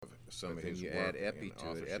some of But then his you work add in epi to it.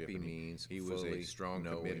 authorship, Epi and means he was a fully strong,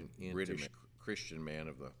 knowing, committed, British intimate Christian man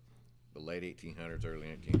of the late 1800s, early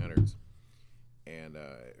 1900s, and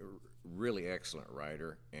really excellent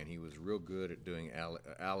writer. And he was real good at doing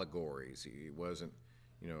allegories. He wasn't,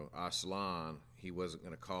 Aslan. He wasn't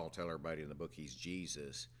going to tell everybody in the book he's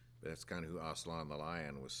Jesus. But that's kind of who Aslan the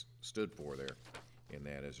lion stood for there, in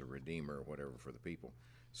that as a redeemer or whatever for the people.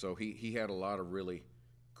 So he had a lot of really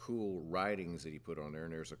cool writings that he put on there.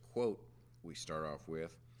 And there's a quote we start off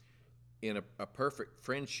with. In a perfect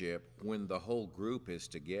friendship, when the whole group is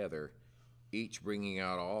together, each bringing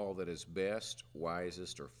out all that is best,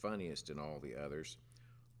 wisest, or funniest in all the others,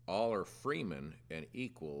 all are freemen and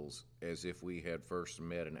equals as if we had first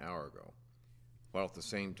met an hour ago, while at the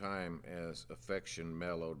same time as affection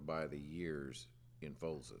mellowed by the years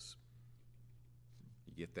enfolds us.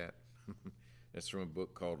 You get that? That's from a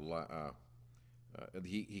book called,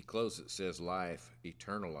 he closes it, says, life,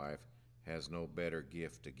 eternal life, has no better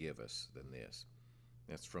gift to give us than this.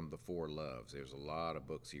 That's from the Four Loves. There's a lot of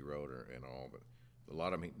books he wrote and all, but a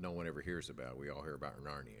lot of them no one ever hears about. We all hear about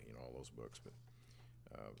Narnia, all those books, but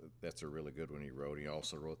that's a really good one he wrote. He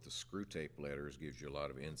also wrote the Screwtape Letters, gives you a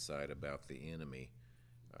lot of insight about the enemy,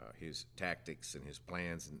 his tactics and his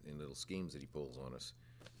plans and little schemes that he pulls on us,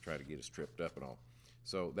 try to get us tripped up and all.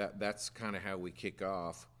 So that's kind of how we kick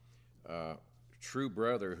off. True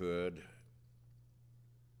brotherhood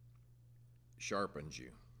sharpens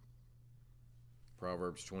you.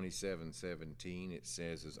 Proverbs 27:17, it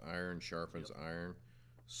says, as iron sharpens iron,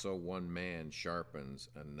 so one man sharpens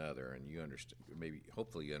another. And you understand,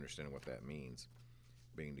 hopefully you understand what that means.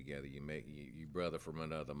 Being together, you brother from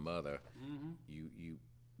another mother. Mm-hmm. You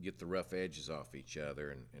get the rough edges off each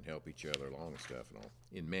other and help each other along and stuff and all,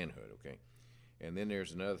 in manhood, okay? And then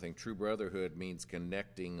there's another thing. True brotherhood means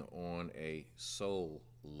connecting on a soul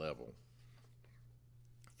level.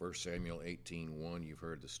 1 Samuel 18:1, you've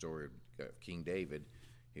heard the story of King David,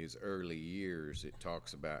 his early years. It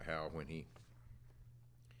talks about how when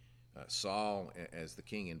Saul, as the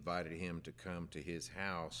king, invited him to come to his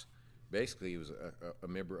house, basically he was a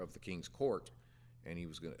member of the king's court, and he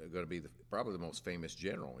was going to be probably the most famous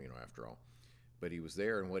general, after all. But he was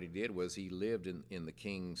there, and what he did was he lived in the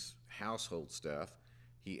king's household stuff.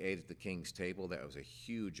 He ate at the king's table. That was a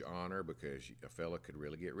huge honor because a fella could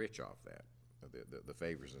really get rich off that. The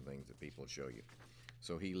favors and things that people show you.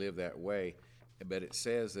 So he lived that way. But it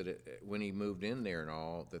says that when he moved in there and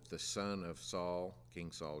all, that the son of Saul,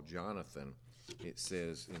 King Saul, Jonathan, it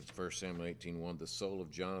says in 1 Samuel 18:1, the soul of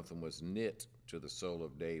Jonathan was knit to the soul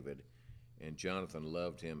of David, and Jonathan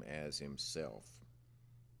loved him as himself.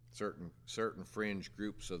 Certain fringe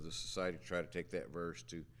groups of the society try to take that verse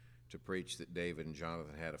to preach that David and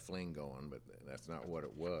Jonathan had a fling going, but that's not what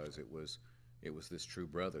it was. It was this true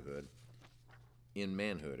brotherhood in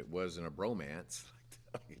manhood. It wasn't a bromance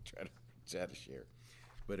like you try to share,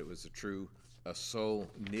 but it was a soul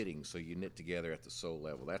knitting. So you knit together at the soul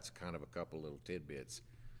level. That's kind of a couple little tidbits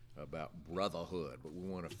about brotherhood. But we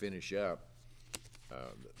want to finish up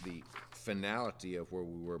the finality of where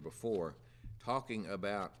we were before, talking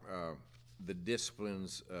about the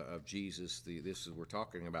disciplines of Jesus. We're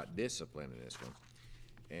talking about discipline in this one.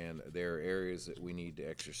 And there are areas that we need to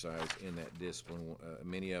exercise in that discipline.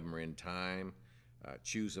 Many of them are in time.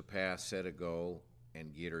 Choose a path, set a goal,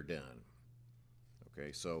 and get her done.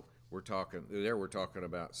 Okay, so we're talking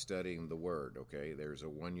about studying the Word. Okay, there's a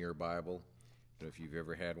 1-year Bible. If you've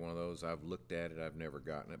ever had one of those, I've looked at it. I've never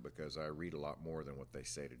gotten it because I read a lot more than what they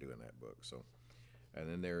say to do in that book. So, and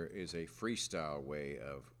then there is a freestyle way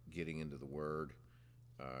of getting into the Word.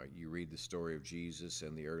 You read the story of Jesus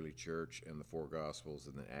and the early church and the 4 Gospels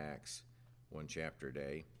and then Acts, 1 chapter a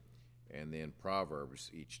day, and then Proverbs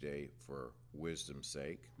each day for wisdom's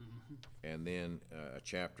sake, and then a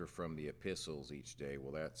chapter from the epistles each day.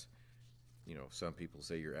 Well, that's, some people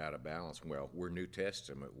say you're out of balance. Well, we're New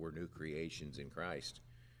Testament. We're new creations in Christ,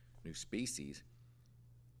 new species.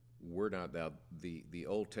 We're not. The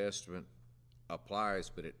Old Testament applies,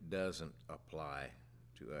 but it doesn't apply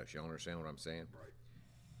to us. Y'all understand what I'm saying?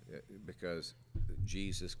 Right. Because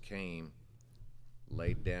Jesus came,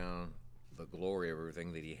 laid down the glory of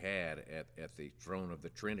everything that he had at the throne of the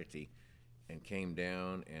Trinity, and came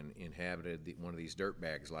down and inhabited one of these dirt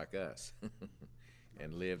bags like us,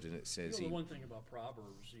 and lived. And it says the one thing about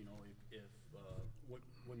Proverbs, if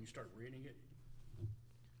when you start reading it,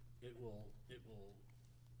 it will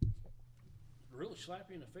really slap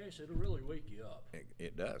you in the face. It'll really wake you up.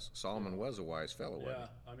 It does. Solomon was a wise fellow, wasn't he?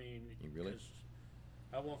 Yeah, I mean, he really.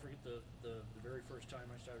 I won't forget the very first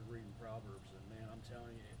time I started reading Proverbs, and man, I'm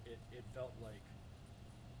telling you, it felt like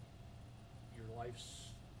your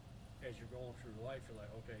life's as you're going through life, you're like,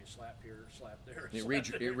 okay, slap here, slap there. It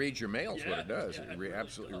slap there. it reads your mail is what it Yeah, does. yeah, It it really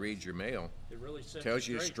absolutely does. reads your mail. It really sets Tells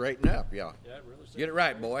you to straight. straighten up. Yeah. Yeah, it really sets Get it you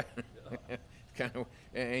right, straight. boy. Yeah. Kind of,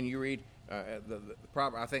 and you read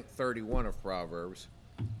I think 31 of Proverbs.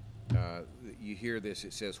 You hear this.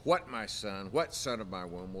 It says, "What, my son? What, son of my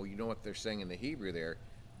womb?" Well, you know what they're saying in the Hebrew there.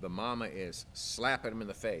 The mama is slapping him in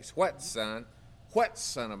the face. What, son? What,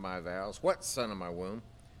 son of my vows? What, son of my womb?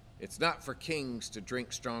 It's not for kings to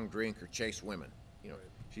drink strong drink or chase women. You know, Right.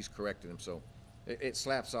 she's correcting him. So it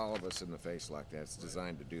slaps all of us in the face like that. It's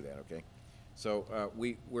designed to do that. Okay. So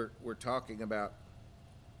we're talking about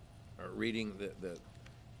reading the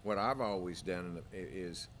what I've always done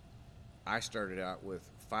is I started out with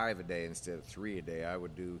 5 a day instead of 3 a day. I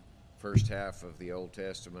would do first half of the Old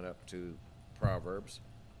Testament up to Proverbs,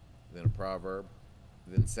 then a proverb,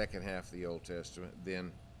 then second half of the Old Testament,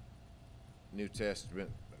 then New Testament,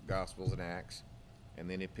 Gospels and Acts, and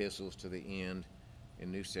then epistles to the end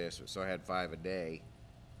in New Testament. So I had 5 a day,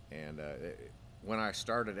 and when I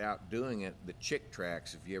started out doing it, the Chick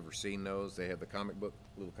tracts, if you ever seen those, they have the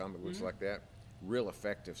little comic books like that, real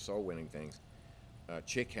effective soul winning things.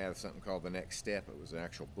 Chick had something called The Next Step. It was an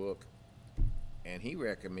actual book, and he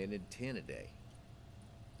recommended 10 a day.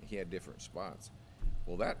 He had different spots.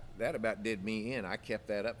 Well, that about did me in. I kept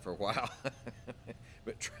that up for a while,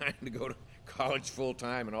 but trying to go to college full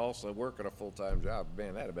time and also working a full time job,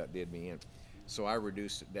 man, that about did me in. So I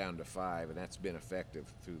reduced it down to 5, and that's been effective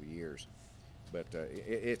through the years. But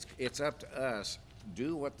it's up to us.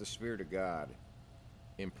 Do what the Spirit of God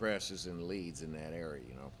impresses and leads in that area,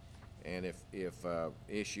 you know. And if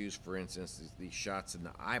issues, for instance, these shots in the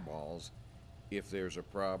eyeballs, if there's a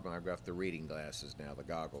problem, I've got the reading glasses now, the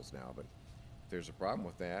goggles now, but if there's a problem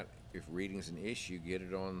with that, if reading's an issue, get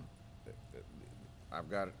it on. I've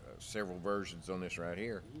got several versions on this right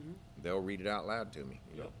here. Mm-hmm. They'll read it out loud to me.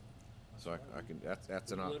 You know? Yep. So I can.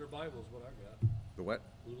 That's an Blue op. letter Bible is what I got. The what?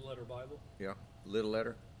 Blue letter Bible. Yeah, little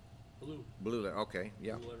letter. Blue Letter. Okay.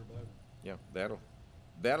 Yeah. letter Bible. Yeah.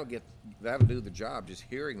 That'll do the job. Just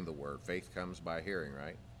hearing the word. Faith comes by hearing,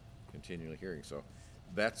 right? Continually hearing. So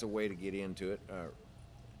that's a way to get into it.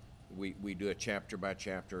 We do a chapter by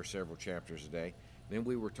chapter or several chapters a day. Then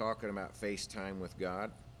we were talking about FaceTime with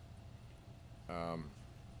God.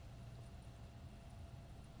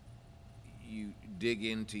 You dig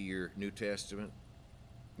into your New Testament,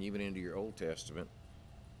 even into your Old Testament,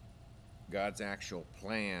 God's actual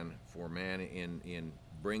plan for man in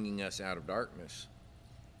bringing us out of darkness,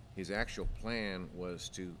 his actual plan was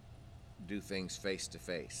to do things face to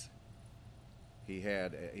face. He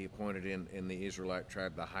appointed in the Israelite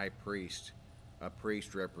tribe the high priest. A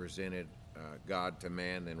priest represented God to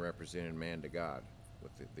man, then represented man to God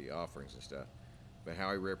with the offerings and stuff. But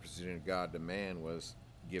how he represented God to man was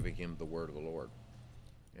giving him the word of the Lord.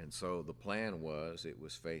 And so the plan was, it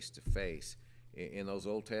was face to face. In those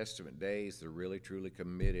Old Testament days, the really truly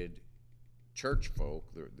committed church folk,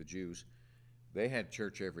 the Jews, they had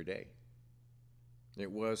church every day. It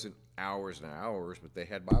wasn't hours and hours, but they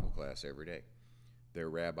had Bible class every day. Their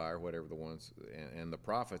rabbi or whatever the ones, and the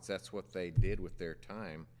prophets, that's what they did with their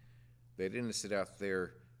time. They didn't sit out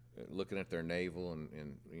there looking at their navel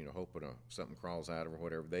and you know, hoping something crawls out of it or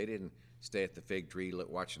whatever. They didn't stay at the fig tree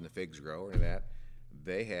watching the figs grow or that.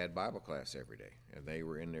 They had Bible class every day, and they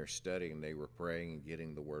were in there studying, they were praying and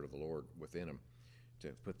getting the word of the Lord within them to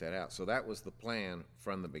put that out. So that was the plan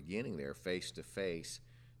from the beginning there, face to face,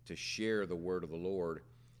 to share the word of the Lord,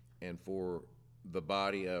 and for the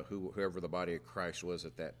body of whoever the body of Christ was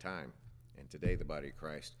at that time, and today the body of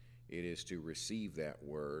Christ, it is to receive that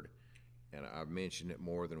word. And I've mentioned it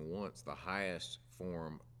more than once, the highest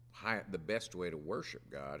form, the best way to worship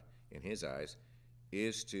God in his eyes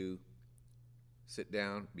is to sit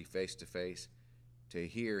down, be face to face, to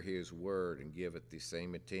hear his word and give it the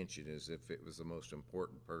same attention as if it was the most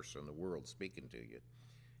important person in the world speaking to you,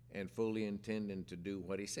 and fully intending to do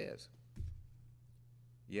what he says.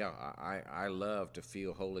 Yeah, I love to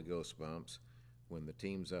feel Holy Ghost bumps when the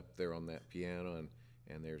team's up there on that piano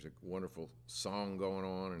and there's a wonderful song going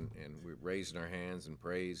on and we're raising our hands and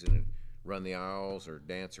praising and run the aisles or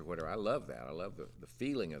dance or whatever. I love that. I love the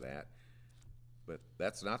feeling of that. But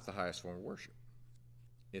that's not the highest form of worship.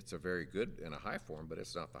 It's a very good and a high form, but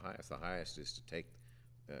it's not the highest. The highest is to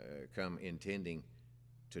come intending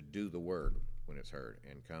to do the word when it's heard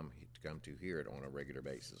and come to hear it on a regular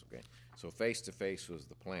basis. Okay, so face to face was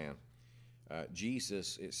the plan.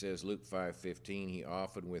 Jesus, it says Luke 5:15, he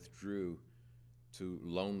often withdrew to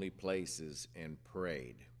lonely places and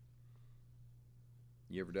prayed.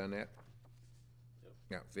 You ever done that?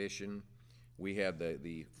 Yep. Out fishing. We had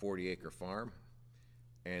the 40-acre farm.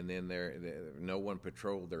 And then no one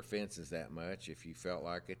patrolled their fences that much. If you felt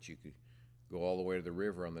like it, you could go all the way to the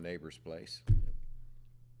river on the neighbor's place.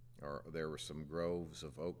 Or there were some groves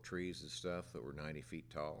of oak trees and stuff that were 90 feet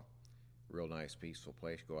tall. Real nice, peaceful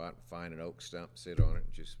place. Go out and find an oak stump, sit on it,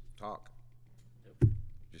 and just talk. Yep.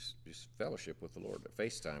 Just fellowship with the Lord,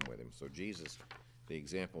 FaceTime with Him. So Jesus, the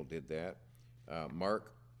example, did that.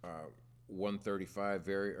 Mark 1:35,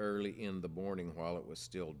 very early in the morning while it was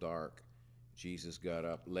still dark, Jesus got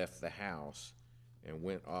up, left the house, and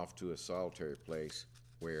went off to a solitary place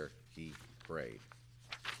where He prayed.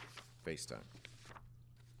 FaceTime.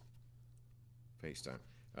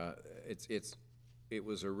 It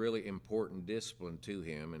was a really important discipline to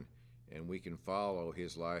Him, and we can follow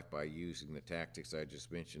His life by using the tactics I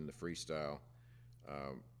just mentioned, the freestyle.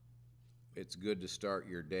 It's good to start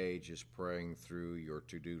your day just praying through your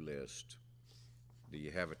to-do list. Do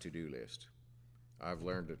you have a to-do list? I've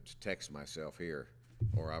learned to text myself here,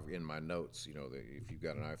 or I've in my notes. If you've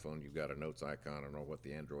got an iPhone, you've got a notes icon. I don't know what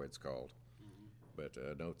the Android's called, but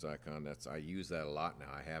notes icon. I use that a lot now.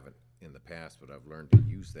 I haven't in the past, but I've learned to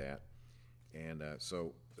use that, and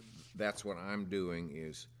so that's what I'm doing.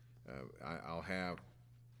 Is I'll have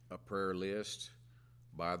a prayer list.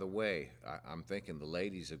 By the way, I'm thinking the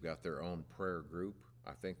ladies have got their own prayer group.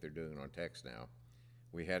 I think they're doing it on text now.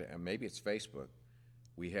 We had, maybe it's Facebook.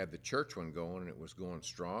 We had the church one going, and it was going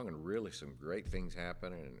strong, and really some great things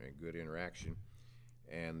happening and good interaction.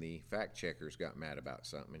 And the fact checkers got mad about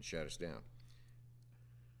something and shut us down.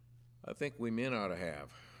 I think we men ought to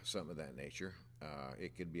have something of that nature.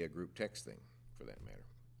 It could be a group text thing, for that matter.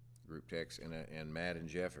 Group text, and Matt and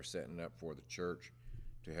Jeff are setting it up for the church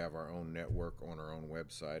to have our own network on our own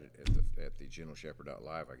website at the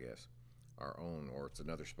GentleShepherd.live, I guess. Our own, or it's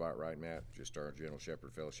another spot, right, Matt? Just our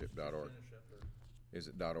GentleShepherdFellowship.org. Is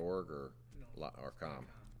it .org or No. or .com?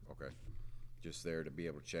 Okay. Just there to be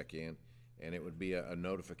able to check in. And it would be a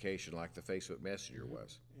notification like the Facebook Messenger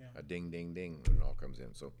was. Yeah. A ding, ding, ding when it all comes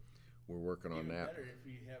in. So we're working on Even that. better if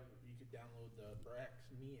you could download the Brax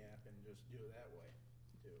Me app and just do it that way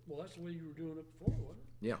too. Well, that's the way you were doing it before, wasn't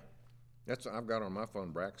it? Yeah. That's I've got on my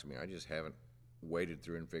phone Braxme. I just haven't waded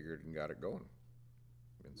through and figured and got it going.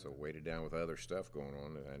 And so weighted down with other stuff going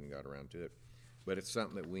on, and I hadn't got around to it. But it's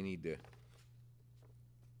something that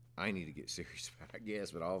I need to get serious about, I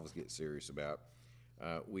guess, but all of us get serious about.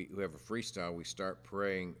 We have a freestyle. We start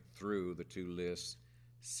praying through the two lists,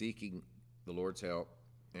 seeking the Lord's help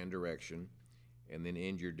and direction, and then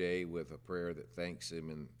end your day with a prayer that thanks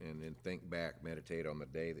Him, and then think back, meditate on the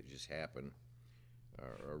day that just happened,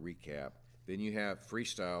 or a recap. Then you have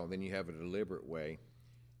freestyle, then you have a deliberate way.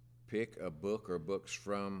 Pick a book or books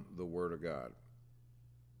from the Word of God.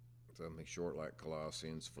 Something short like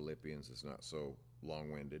Colossians, Philippians. It's not so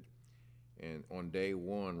long-winded. And on day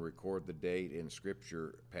one, record the date and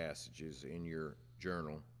scripture passages in your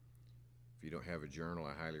journal. If you don't have a journal,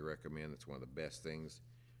 I highly recommend. It's one of the best things.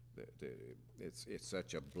 It's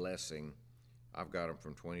such a blessing. I've got them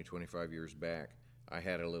from 20, 25 years back. I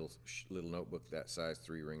had a little notebook that size,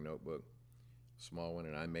 3-ring notebook, small one,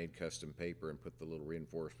 and I made custom paper and put the little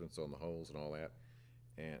reinforcements on the holes and all that.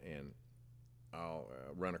 And I'll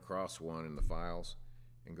run across one in the files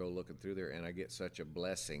and go looking through there, and I get such a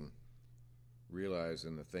blessing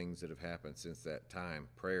realizing the things that have happened since that time,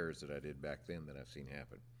 prayers that I did back then that I've seen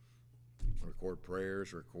happen. Record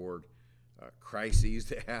prayers, record crises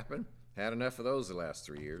that happen. Had enough of those the last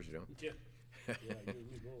 3 years, Yeah. Yeah, I gave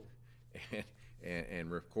you both. and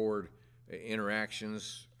record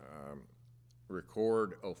interactions,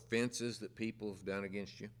 record offenses that people have done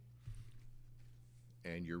against you,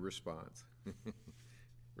 and your response.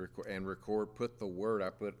 Record, put the word, I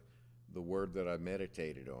put the word that I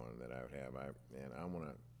meditated on that I would have. And I want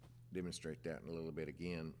to demonstrate that in a little bit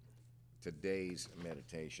again. Today's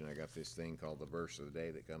meditation, I got this thing called the verse of the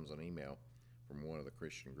day that comes on email from one of the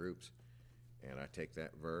Christian groups. And I take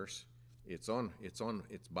that verse. It's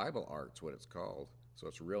Bible Art's what it's called. So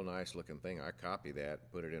it's a real nice looking thing. I copy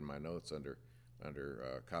that, put it in my notes under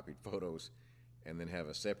copied photos, and then have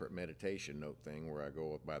a separate meditation note thing where I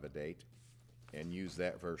go by the date and use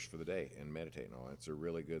that verse for the day and meditate and all. It's a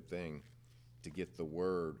really good thing to get the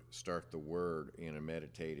word, start the word in a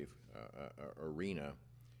meditative arena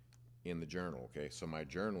in the journal, okay? So my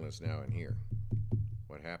journal is now in here.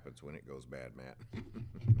 What happens when it goes bad, Matt?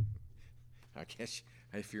 I guess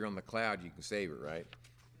if you're on the cloud, you can save it, right?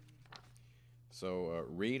 So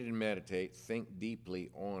read and meditate, think deeply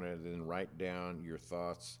on it, and then write down your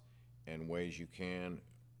thoughts and ways you can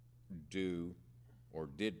do or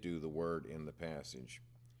did do the word in the passage.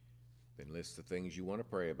 Then list the things you want to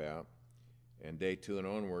pray about. And day 2 and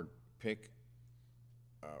onward, pick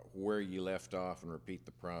where you left off and repeat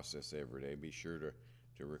the process every day. Be sure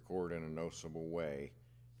to record in a noticeable way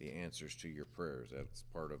the answers to your prayers. That's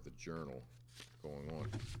part of the journal going on.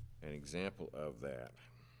 An example of that.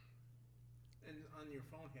 And on your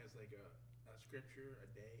phone has like a scripture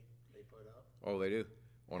a day they put up. Oh, they do?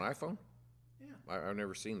 On iPhone? Yeah. I've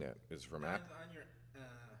never seen that. Is it from app? On your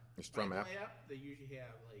It's from Bible app? they usually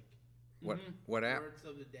have like What app? words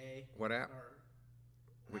of the day. What app?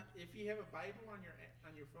 Or if you have a Bible on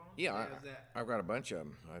your phone, Yeah, it has that. I've got a bunch of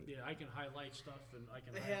them. Yeah, I can highlight stuff and I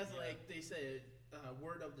can. It has like they say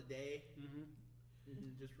word of the day. Mm-hmm. And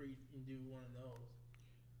just read and do one of those.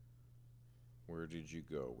 Where did you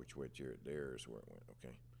go? Which way? There's where it went.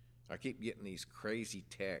 Okay. I keep getting these crazy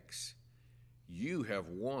texts. You have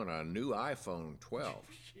won a new iPhone 12.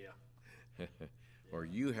 Yeah. Or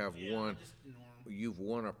you have won. Just normal. You've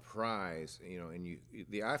won a prize, and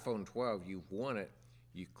the iPhone 12, you've won it.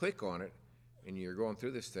 You click on it, and you're going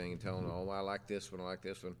through this thing and telling them, oh, I like this one, I like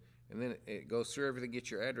this one. And then it goes through everything, get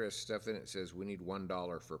your address stuff, then it says, we need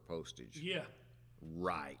 $1 for postage. Yeah.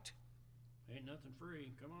 Right. Ain't nothing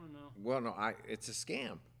free. Come on now. Well, no, it's a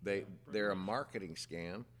scam. They're a marketing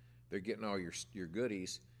scam. They're getting all your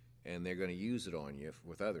goodies, and they're going to use it on you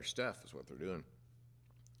with other stuff is what they're doing.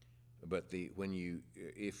 But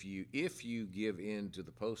if you give in to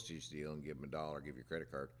the postage deal and give them $1, give your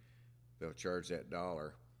credit card, they'll charge that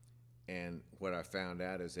 $1. And what I found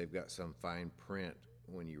out is they've got some fine print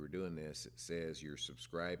when you were doing this. It says you're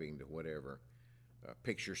subscribing to whatever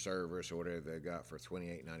picture service or whatever they got for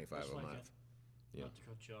 $28.95 Just a like month. that. Yeah. Not to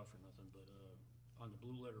cut you off or nothing, but on the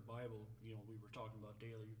Blue Letter Bible, we were talking about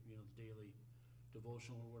daily, the daily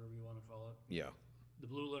devotional or whatever you want to call it. Yeah. The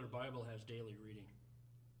Blue Letter Bible has daily reading.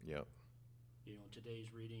 Yep.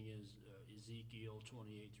 Today's reading is Ezekiel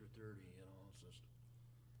 28 through 30. It's just,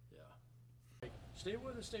 yeah. Stay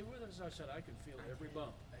with us. I said I can feel every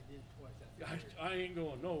bump. I did twice. I ain't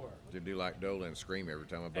going nowhere. They do like Dola and scream every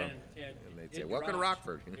time I bump. And they'd it say, welcome to dropped-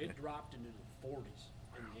 Rockford. It dropped into the 40s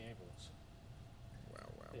in the ambulance.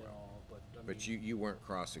 Wow. But I But mean, you weren't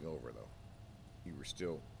crossing over, though. You were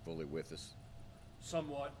still fully with us.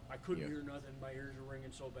 somewhat. I couldn't Yeah. hear nothing. My ears were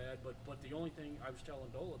ringing so bad. But the only thing I was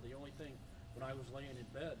telling Dola, the only thing when I was laying in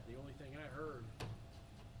bed, the only thing I heard,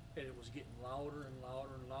 and it was getting louder and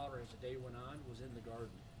louder and louder as the day went on, was in the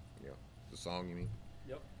garden. Yeah. The song, you mean?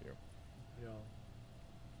 Yep. Yeah. You know.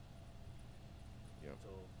 Yeah. So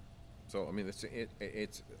So, I mean,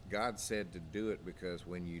 it's God said to do it because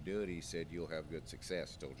when you do it, he said you'll have good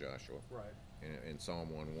success, told Joshua. right. And Psalm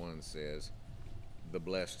 1:1 says, the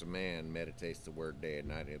blessed man meditates the word day and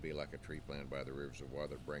night. He'll be like a tree planted by the rivers of water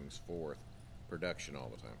that brings forth production all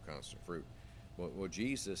the time, constant fruit. Well,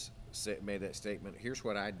 Jesus made that statement. Here's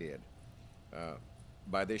what I did.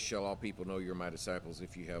 By this shall all people know you're my disciples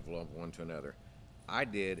if you have love one to another. I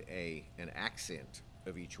did an accent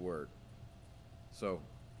of each word. So,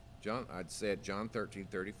 I'd said John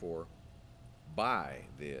 13:34, by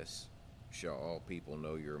this shall all people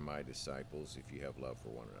know you're my disciples if you have love for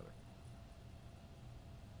one another.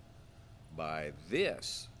 By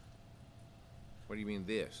this, what do you mean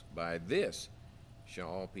this? By this shall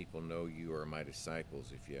all people know you are my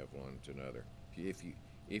disciples if you have one to another.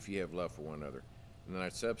 If you have love for one another. And then I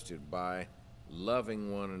substitute, by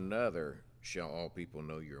loving one another shall all people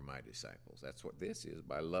know you're my disciples. That's what this is,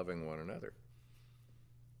 by loving one another.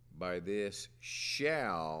 By this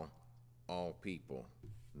shall all people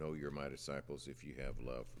know you're my disciples if you have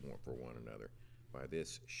love for one another. By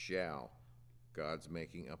this shall. God's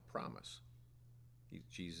making a promise.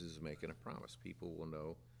 Jesus is making a promise. People will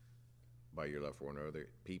know by your love for one another.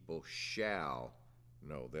 People shall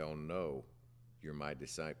know. They'll know you're my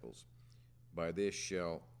disciples. By this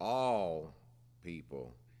shall all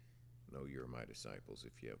people know you're my disciples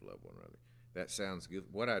if you have love for one another. That sounds good.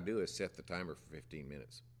 What I do is set the timer for 15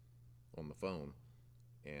 minutes on the phone,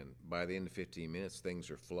 and by the end of 15 minutes, things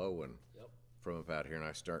are flowing from about here, and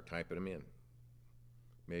I start typing them in.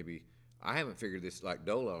 Maybe I haven't figured this. Like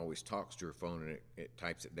Dola always talks to her phone and it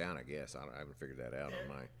types it down. I guess I haven't figured that out on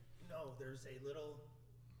mine. No, there's a little,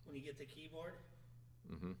 when you get the keyboard,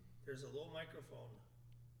 there's a little microphone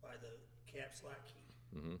by the caps lock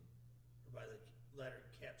key, or by the letter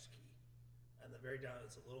caps key. On the very down,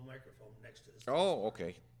 it's a little microphone next to the. Oh,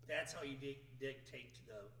 okay. That's how you dictate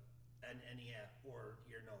to any app or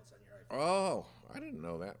your notes on your iPhone. Oh, I didn't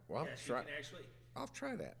know that. Well, Yes, you can actually. I'll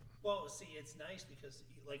try that. Well, see, it's nice because,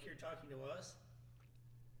 like you're talking to us,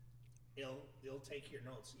 it'll take your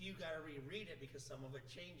notes. You got to reread it because some of it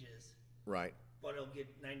changes, Right. but it'll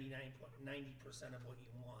get 90% of what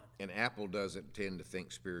you want. And Apple doesn't tend to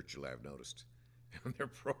think spiritually, I've noticed. On their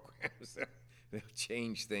programs, they'll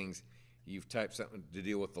change things. you've typed something to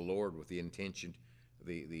deal with the Lord with the intention,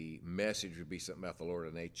 the message would be something about the Lord,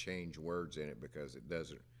 and they change words in it because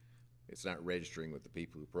it's not registering with the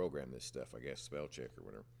people who program this stuff, I guess, spell check or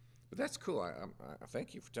whatever. But that's cool. I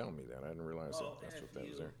thank you for telling me that. I didn't realize that's what that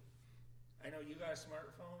was there. I know you got a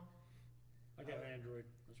smartphone. I got an Android,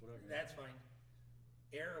 that's what I got. That's fine.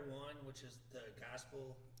 Air One, which is the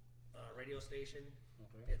gospel radio station,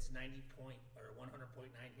 Okay. it's 100.9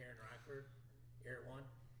 here in Rockford. Air One.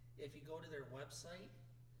 If you go to their website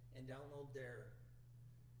and download their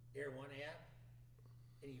Air One app,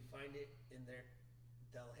 and you find it in there,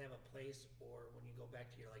 they'll have a place, or when you go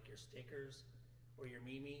back to your stickers or your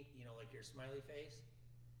Mimi, like your smiley face.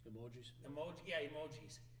 Emojis?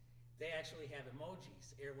 Emojis. They actually have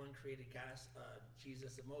emojis. Air One created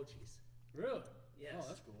Jesus emojis. Really? Yes. Oh,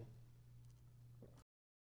 that's cool.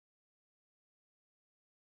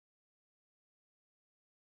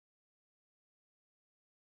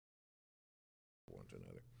 One to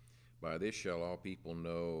another. By this shall all people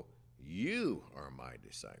know you are my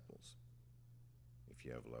disciples, if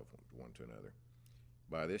you have love one to another.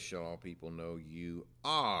 By this shall all people know you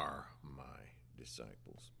are my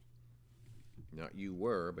disciples. Not you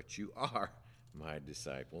were, but you are my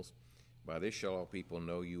disciples. By this shall all people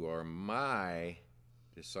know you are my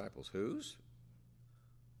disciples. Whose?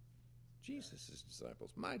 Jesus'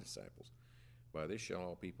 disciples, my disciples. By this shall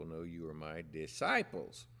all people know you are my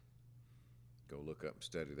disciples. Go look up and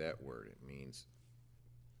study that word. It means,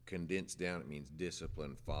 condensed down, it means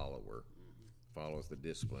disciplined follower. Follows the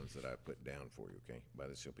disciplines that I put down for you, okay? By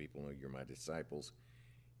this shall people know you're my disciples.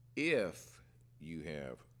 If you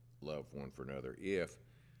have love one for another, if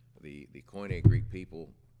the Koine Greek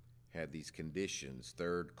people had these conditions,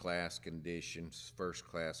 third class conditions, first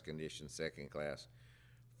class conditions, second class.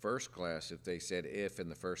 First class, if they said if in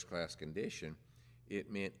the first class condition, it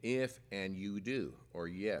meant if and you do, or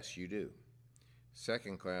yes, you do.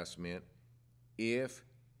 Second class meant if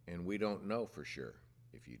and we don't know for sure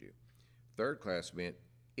if you do. Third class meant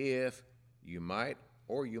if you might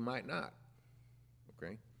or you might not.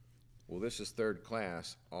 Okay? Well, this is third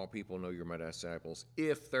class. All people know you're my disciples.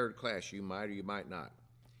 If third class, you might or you might not.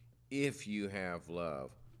 If you have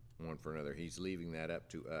love one for another, he's leaving that up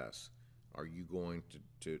to us. Are you going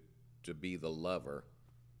to be the lover?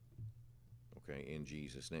 Okay, in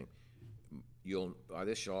Jesus' name. By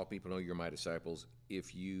this shall all people know you're my disciples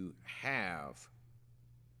if you have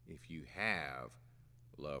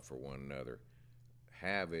love for one another.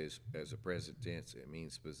 Have is as a present tense, it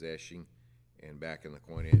means possessing, and back in the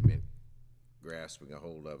Koine it meant grasping a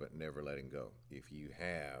hold of it, never letting go. If you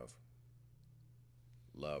have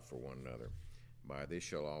love for one another. By this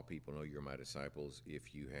shall all people know you're my disciples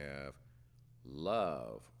if you have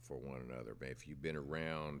love for one another. If you've been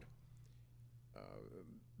around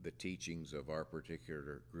the teachings of our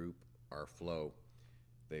particular group, our flow,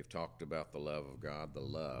 they've talked about the love of God, the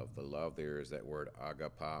love there is that word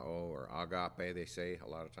agapao or agape, they say a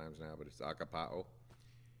lot of times now, but it's agapao,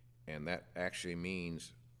 and that actually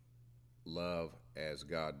means love as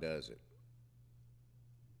God does it.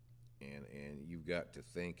 And you've got to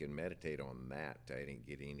think and meditate on that. I didn't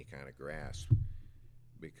get any kind of grasp,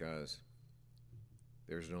 because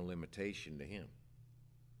there's no limitation to him.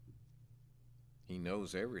 He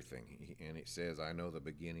knows everything, and it says, I know the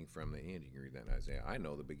beginning from the end. You can read that in Isaiah. I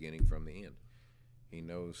know the beginning from the end. He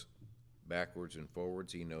knows backwards and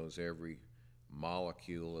forwards. He knows every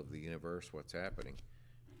molecule of the universe, what's happening.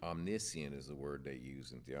 Omniscient is the word they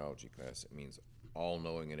use in theology class. It means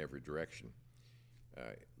all-knowing in every direction.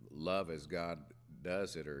 Love as God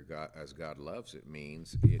does it, or as God loves it,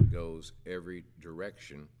 means it goes every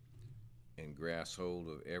direction and grasps hold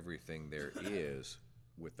of everything there is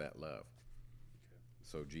with that love.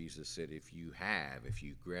 So Jesus said, if you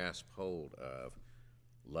grasp hold of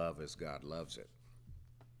love as God loves it,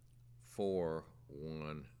 for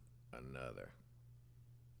one another.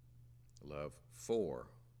 Love for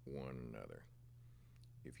one another.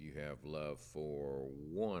 If you have love for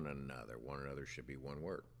one another should be one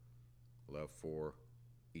word. Love for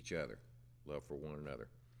each other. Love for one another.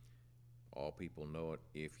 All people know it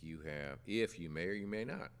if you may or you may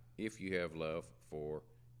not, if you have love for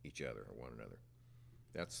each other or one another.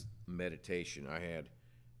 That's meditation. I had,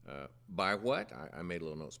 by what? I made a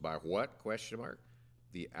little notes. By what? Question mark.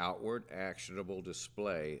 The outward actionable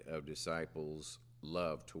display of disciples'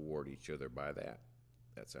 love toward each other by that.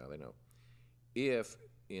 That's how they know. If,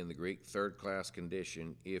 in the Greek third class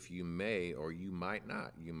condition, if you may or you might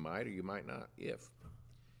not. You might or you might not. If.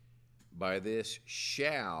 By this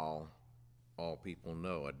shall all people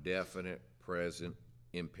know. A definite, present,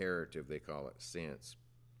 imperative, they call it, sense.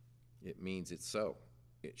 It means it's so.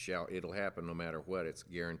 It'll happen no matter what. It's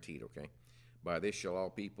guaranteed, okay? By this shall all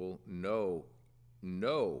people know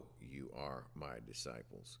you are my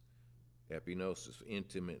disciples. Epinosis,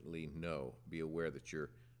 intimately know. Be aware that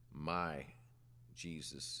you're my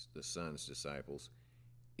Jesus, the Son's disciples.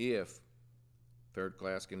 If, third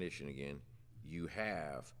class condition again, you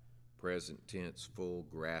have present tense, full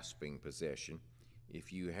grasping possession.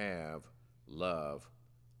 If you have love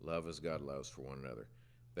as God loves for one another.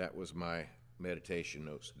 That was my meditation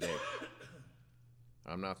notes today.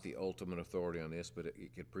 I'm not the ultimate authority on this, but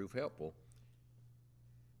it could prove helpful.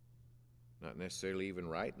 Not necessarily even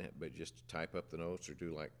writing it, but just type up the notes or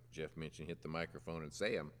do like Jeff mentioned, hit the microphone and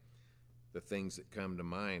say them. The things that come to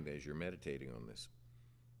mind as you're meditating on this.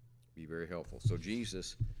 Be very helpful. So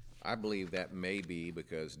Jesus, I believe that may be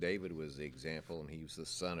because David was the example and he was the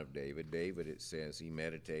son of David. David, it says, he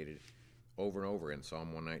meditated over and over. In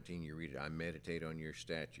Psalm 119, you read it, I meditate on your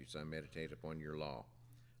statutes. I meditate upon your law.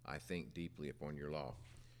 I think deeply upon your law.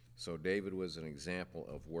 So David was an example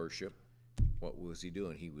of worship. What was he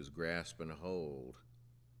doing? He was grasping a hold,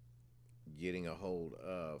 getting a hold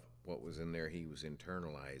of what was in there. He was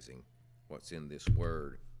internalizing what's in this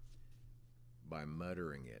word by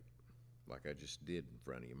muttering it, like I just did in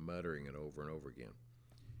front of you, muttering it over and over again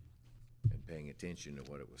and paying attention to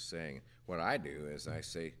what it was saying. What I do is I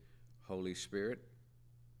say, Holy Spirit,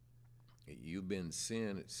 you've been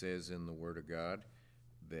sent, it says in the Word of God,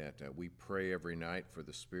 that we pray every night for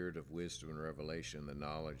the spirit of wisdom and revelation, the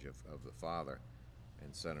knowledge of the Father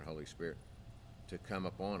and Son and Holy Spirit to come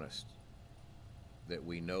upon us, that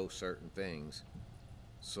we know certain things.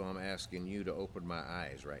 So I'm asking you to open my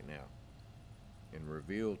eyes right now and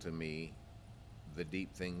reveal to me the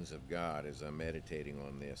deep things of God as I'm meditating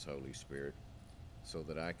on this, Holy Spirit, so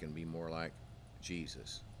that I can be more like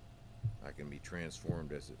Jesus. I can be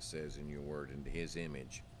transformed, as it says in your word, into his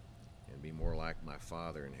image and be more like my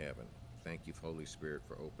Father in heaven. Thank you, Holy Spirit,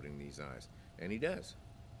 for opening these eyes. And he does.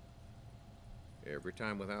 Every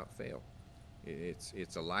time without fail.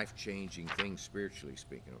 It's a life-changing thing, spiritually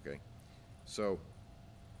speaking, okay? So,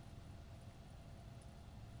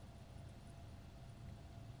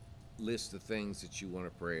 list the things that you want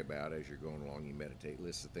to pray about as you're going along. You meditate.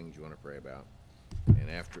 List the things you want to pray about.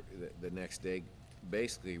 And after the next day,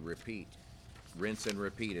 basically repeat. Rinse and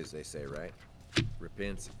repeat, as they say, right?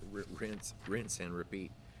 Rinse and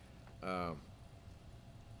repeat.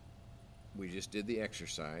 We just did the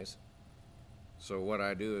exercise. So what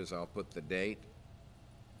I do is I'll put the date.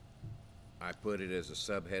 I put it as a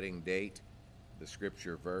subheading date, the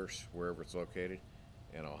scripture verse, wherever it's located,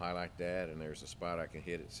 and I'll highlight that, and there's a spot I can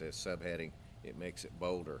hit. It says subheading. It makes it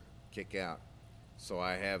bolder. Kick out. So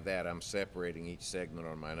I have that. I'm separating each segment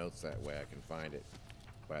on my notes that way. I can find it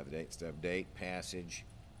by the date stuff. Date, passage,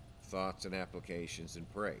 thoughts and applications, and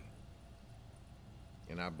pray.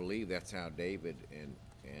 And I believe that's how David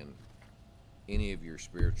and any of your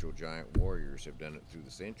spiritual giant warriors have done it through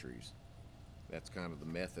the centuries. That's kind of the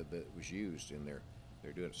method that was used in their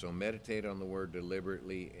doing it. So meditate on the word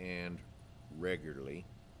deliberately and regularly.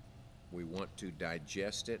 We want to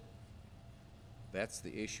digest it. That's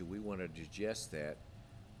the issue. We want to digest that.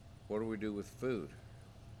 What do we do with food?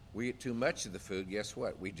 We eat too much of the food. Guess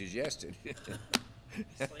what? We digest it.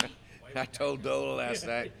 I told Dola last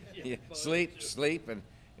night, sleep,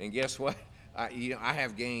 and guess what? I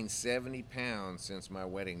have gained 70 pounds since my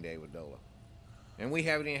wedding day with Dola, and we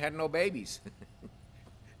haven't even had no babies.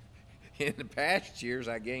 In the past years,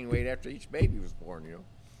 I gained weight after each baby was born,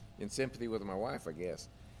 in sympathy with my wife, I guess.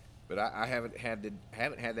 But I haven't had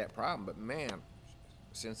that problem. But man,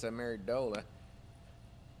 since I married Dola,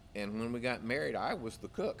 and when we got married, I was the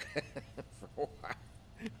cook for a while.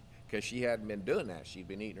 Because she hadn't been doing that. She'd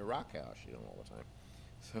been eating a rock house, all the time.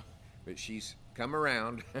 So, but she's come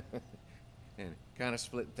around and kind of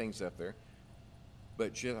split things up there.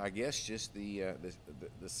 But I guess just the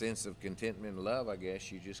sense of contentment and love, I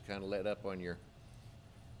guess you just kind of let up on your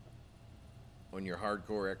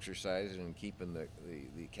hardcore exercises and keeping the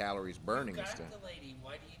calories burning and stuff. The lady.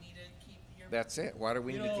 Why do you need to keep your? That's it. Why do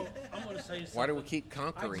we need to keep? I'm going to say something. Why do we keep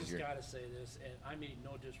conquering? I just got to say this, and I mean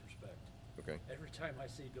no disrespect. Okay. Every time I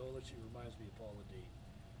see Dola, she reminds me of Paula Deen.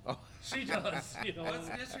 Oh. She does, What's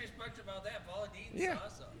disrespect about that? Paula Dean's Yeah.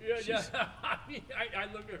 awesome. Yeah. I mean,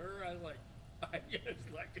 I look at her, I'm like,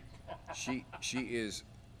 She is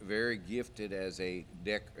very gifted as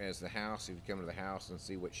the house. If you come to the house and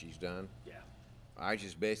see what she's done. Yeah. I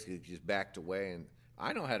just basically backed away, and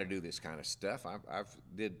I know how to do this kind of stuff. I've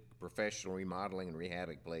did professional remodeling and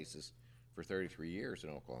rehabbing places for 33 years in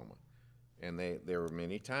Oklahoma. And there were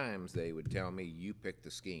many times they would tell me, you pick the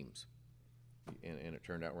schemes. and it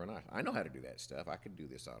turned out real nice. I know how to do that stuff. I could do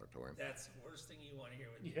this auditorium. That's the worst thing you wanna hear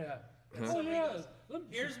when you. Yeah. when Oh, somebody yeah. goes,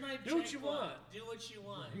 Here's my Do what you checkbook. want. Do what you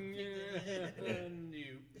want. And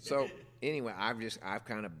you. So anyway, I've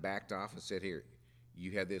kind of backed off and said, here,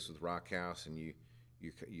 you had this with Rock House, and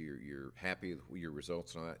you're happy with your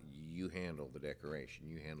results and all that. You handle the decoration.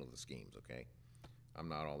 You handle the schemes, okay? I'm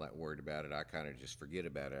not all that worried about it. I kind of just forget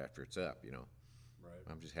about it after it's up, you know. Right.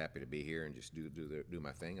 I'm just happy to be here and just do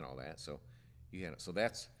my thing and all that. So you handle. So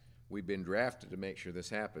that's we've been drafted to make sure this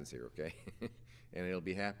happens here, okay? And it'll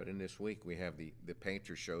be happening this week. We have the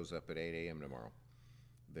painter shows up at 8 a.m. tomorrow.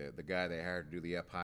 The guy they hired to do the up high